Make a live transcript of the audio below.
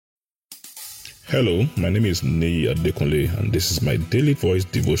Hello, my name is Neyi Adekunle, and this is my daily voice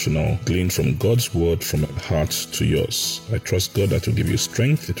devotional gleaned from God's word from my heart to yours. I trust God that will give you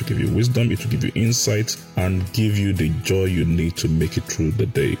strength, it will give you wisdom, it will give you insight, and give you the joy you need to make it through the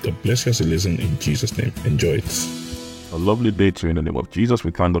day. God bless you as you listen in Jesus' name. Enjoy it. A lovely day to you in the name of Jesus.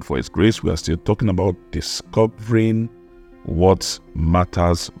 We thank God for His grace. We are still talking about discovering what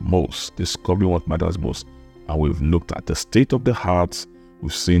matters most. Discovering what matters most. And we've looked at the state of the heart.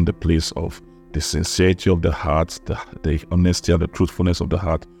 We've seen the place of the sincerity of the heart, the honesty and the truthfulness of the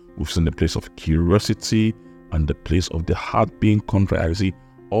heart. We've seen the place of curiosity and the place of the heart being contrary. See,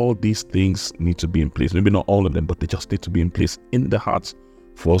 all these things need to be in place. Maybe not all of them, but they just need to be in place in the heart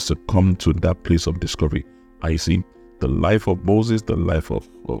for us to come to that place of discovery. I see the life of Moses, the life of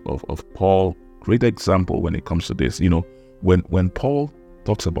Paul, great example when it comes to this. You know, when Paul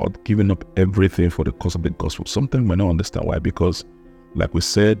talks about giving up everything for the cause of the gospel, something we don't understand why. Because, like we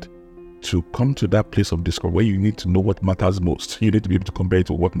said, to come to that place of discovery where you need to know what matters most, you need to be able to compare it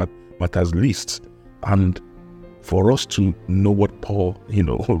to what matters least. And for us to know what Paul,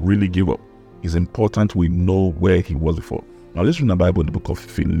 really gave up, it's important we know where he was before. Now let's read the Bible in the book of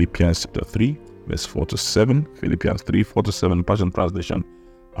Philippians chapter 3, verse 4-7, Philippians 3, 4-7, Passion Translation,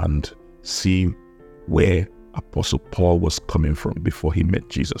 and see where Apostle Paul was coming from before he met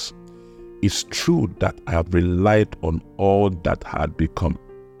Jesus. It's true that I have relied on all that I had become.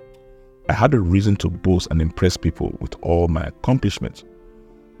 I had a reason to boast and impress people with all my accomplishments.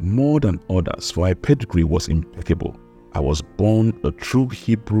 More than others, for my pedigree was impeccable. I was born a true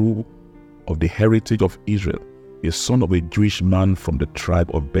Hebrew of the heritage of Israel, a son of a Jewish man from the tribe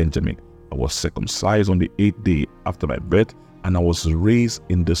of Benjamin. I was circumcised on the 8th day after my birth, and I was raised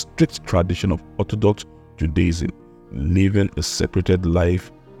in the strict tradition of Orthodox Judaism, living a separated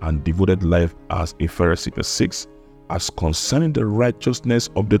life and devoted life as a Pharisee. Verse 6, as concerning the righteousness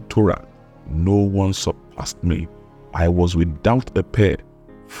of the Torah, no one surpassed me. I was without a pair.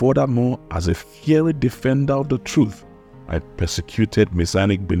 Furthermore, as a fiery defender of the truth, I persecuted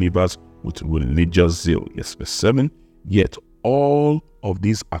Messianic believers with religious zeal. Yes, verse 7, yet all of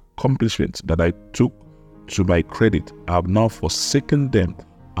these accomplishments that I took to my credit, I have now forsaken them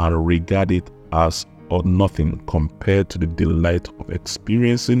and regard it as nothing compared to the delight of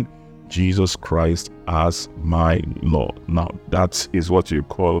experiencing Jesus Christ as my Lord. Now, that is what you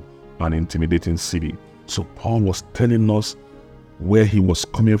call an intimidating city. So Paul was telling us where he was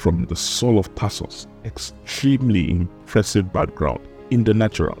coming from, the Saul of Tarsus, extremely impressive background in the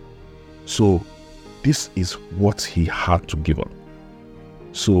natural. So this is what he had to give up.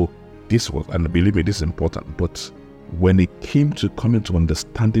 So this was, and believe me, this is important, but when it came to coming to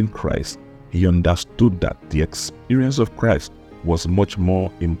understanding Christ, he understood that the experience of Christ was much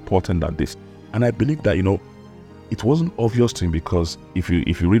more important than this. And I believe that, it wasn't obvious to him, because if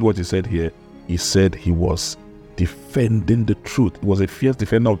you read what he said here, he said he was defending the truth. He was a fierce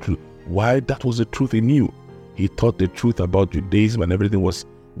defender of truth. Why? That was the truth he knew. He taught the truth about Judaism and everything was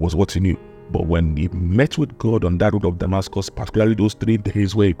what he knew. But when he met with God on that road of Damascus, particularly those 3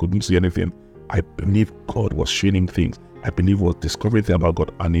 days where he couldn't see anything, I believe God was showing him things. I believe he was discovering things about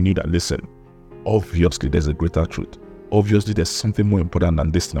God, and he knew that, listen, obviously there's a greater truth. Obviously there's something more important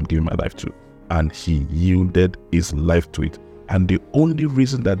than this thing I'm giving my life to. And he yielded his life to it. And the only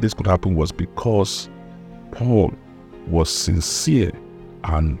reason that this could happen was because Paul was sincere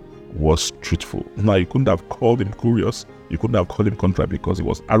and was truthful. Now, you couldn't have called him curious, you couldn't have called him contrary because he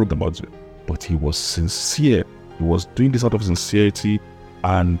was arrogant about it, but he was sincere. He was doing this out of sincerity,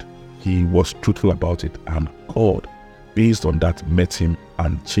 and he was truthful about it. And God, based on that, met him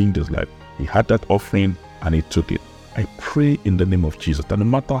and changed his life. He had that offering and he took it. I pray in the name of Jesus that no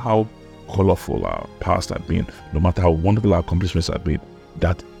matter how colorful our past have been, no matter how wonderful our accomplishments have been,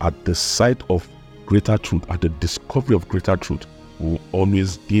 that at the sight of greater truth, at the discovery of greater truth, we'll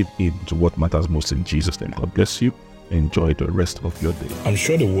always give in to what matters most in Jesus' name. God bless you. Enjoy the rest of your day. I'm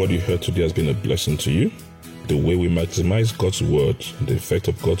sure the word you heard today has been a blessing to you. The way we maximize God's word, the effect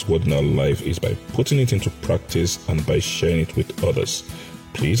of God's word in our life, is by putting it into practice and by sharing it with others.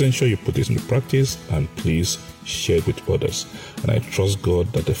 Please ensure you put this into practice, and please share it with others. And I trust God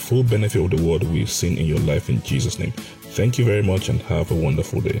that the full benefit of the word will be seen in your life in Jesus' name. Thank you very much, and have a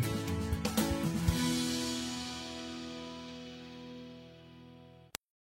wonderful day.